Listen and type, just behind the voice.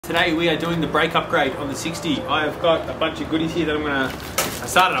Today we are doing the brake upgrade on the 60. I have got a bunch of goodies here that I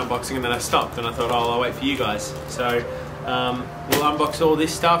started unboxing and then I stopped and I thought, oh, I'll wait for you guys. So we'll unbox all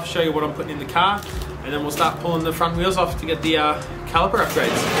this stuff, show you what I'm putting in the car, and then we'll start pulling the front wheels off to get the caliper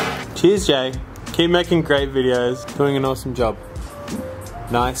upgrades. Cheers, Jay. Keep making great videos, doing an awesome job.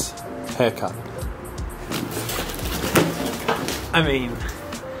 Nice haircut. I mean,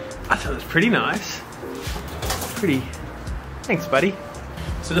 I thought it was pretty nice. Pretty. Thanks, buddy.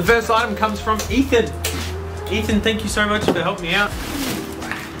 So the first item comes from Ethan. Ethan, thank you so much for helping me out.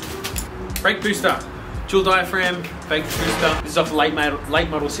 Brake booster, dual diaphragm, brake booster. This is off a late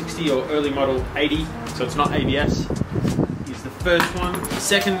model 60 or early model 80, so it's not ABS. Here's the first one.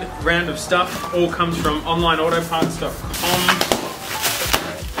 Second round of stuff all comes from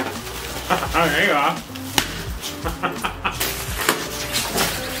onlineautoparts.com. There you are.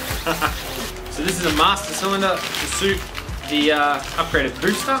 So this is a master cylinder to suit the upgraded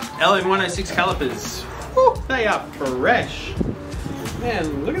booster. LN106 calipers. Woo, they are fresh.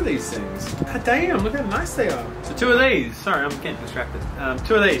 Man, look at these things. God damn, look how nice they are. So two of these. Sorry, I'm getting distracted.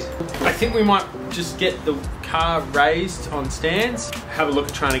 Two of these. I think we might just get the car raised on stands. Have a look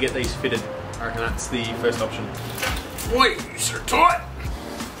at trying to get these fitted. I reckon that's the first option. Boy, you're so tight.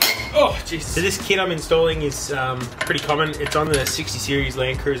 Oh, jeez. So this kit I'm installing is pretty common. It's on the 60 Series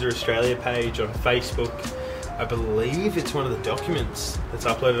landcruiser Australia page on Facebook. I believe it's one of the documents that's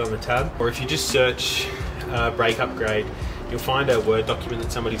uploaded on the tab. Or if you just search brake upgrade, you'll find a Word document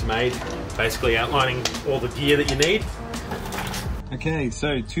that somebody's made, basically outlining all the gear that you need. Okay,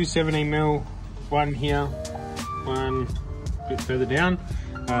 so 217mm, one here, one a bit further down.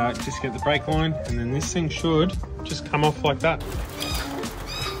 Just get the brake line, and then this thing should just come off like that.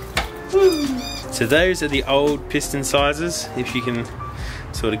 So those are the old piston sizes, if you can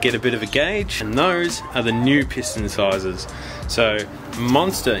sort of get a bit of a gauge, and those are the new piston sizes. So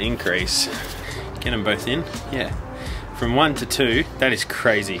monster increase. Get them both in, yeah. From 1 to 2, that is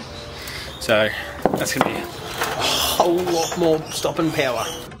crazy. So that's gonna be a whole lot more stopping power.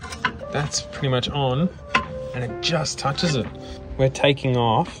 That's pretty much on, and it just touches it. We're taking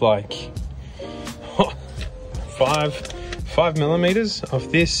off like 5 millimeters off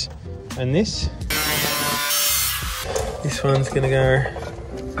this and this. This one's gonna go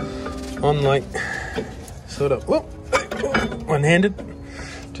on like sort of one-handed,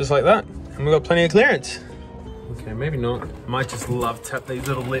 just like that, and we've got plenty of clearance. Okay, maybe not. Might just love tap these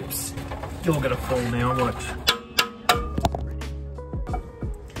little lips. You're gonna fall now, watch.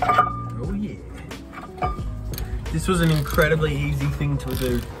 Oh yeah. This was an incredibly easy thing to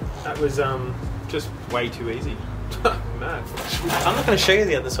do. That was just way too easy. Mad. I'm not going to show you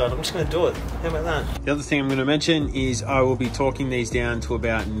the other side, I'm just going to do it. How about that? The other thing I'm going to mention is I will be torquing these down to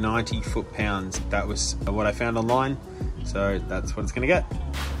about 90 foot-pounds. That was what I found online, so that's what it's going to get.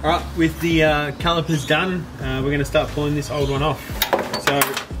 Alright, with the calipers done, we're going to start pulling this old one off. So,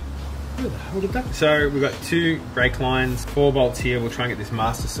 where the hell did that? So we've got 2 brake lines, 4 bolts here. We'll try and get this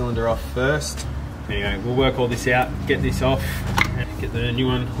master cylinder off first. Anyway, we'll work all this out, get this off, and get the new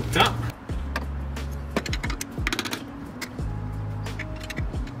one hooked up.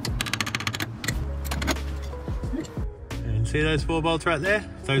 See those 4 bolts right there?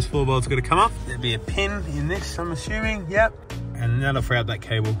 Those 4 bolts are going to come off. There'll be a pin in this, I'm assuming. Yep. And that'll free up that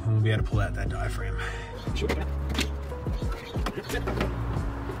cable and we'll be able to pull out that diaphragm.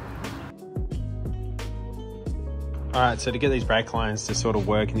 Alright, so to get these brake lines to sort of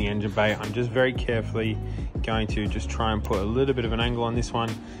work in the engine bay, I'm just very carefully going to just try and put a little bit of an angle on this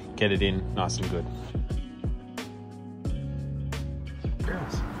one, get it in nice and good.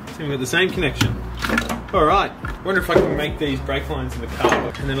 So we've got the same connection. All right, wonder if I can make these brake lines in the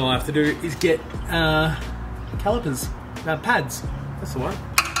car, and then all I have to do is get calipers, pads. That's the one.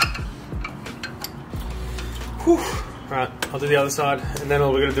 Whew. All right, I'll do the other side, and then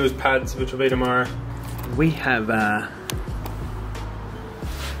all we're gonna do is pads, which will be tomorrow. We have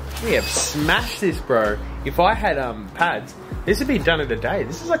smashed this, bro. If I had pads, this would be done in a day.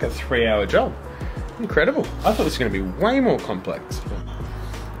 This is like a 3-hour job. Incredible. I thought this was gonna be way more complex.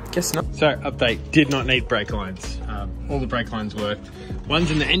 Guess not. So, update, did not need brake lines. All the brake lines worked. Ones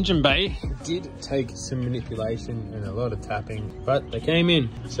in the engine bay did take some manipulation and a lot of tapping, but they came in.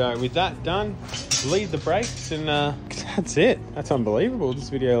 So with that done, bleed the brakes, and that's it. That's unbelievable. This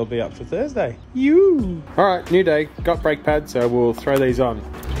video will be up for Thursday. You. All right, new day, got brake pads, so we'll throw these on.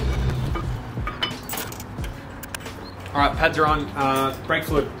 All right, pads are on, brake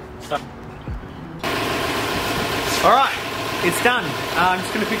fluid. Start. All right. It's done. I'm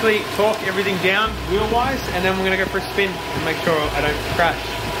just going to quickly torque everything down wheel-wise, and then we're going to go for a spin and make sure I don't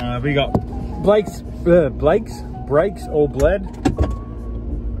crash. We got brakes all bled.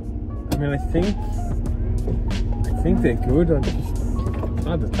 mean, I think they're good. It's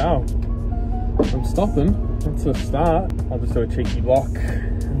hard to tell. I'm stopping. That's a start. I'll just do a cheeky lock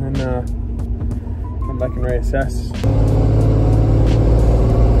and then come back and reassess.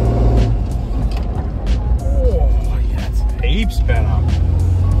 Oh, yeah, it's heaps better.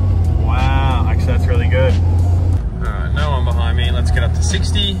 Wow, actually that's really good. Alright, no one behind me. Let's get up to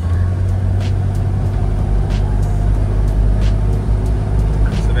 60.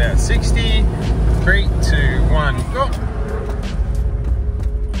 That's about 60. 3, 2, 1, go!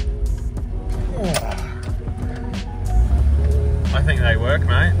 I think they work,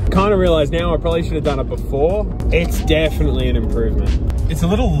 mate. Kind of realise now I probably should have done it before. It's definitely an improvement. It's a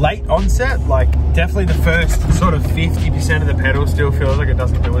little late onset, like definitely the first sort of 50% of the pedal still feels like it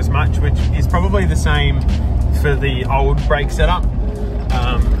doesn't do as much, which is probably the same for the old brake setup.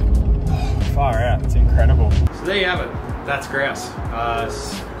 Far out, it's incredible. So there you have it, that's grouse.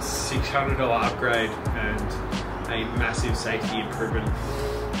 $600 upgrade and a massive safety improvement.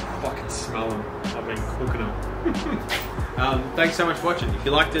 I can smell them, I've been cooking them. Thanks so much for watching. If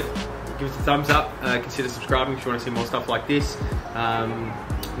you liked it, give us a thumbs up. Consider subscribing if you want to see more stuff like this.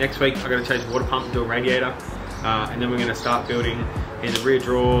 Next week I'm going to change the water pump and do a radiator, and then we're going to start building either rear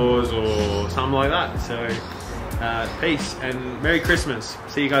drawers or something like that. So peace and Merry Christmas.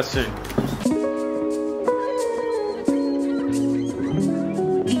 See you guys soon.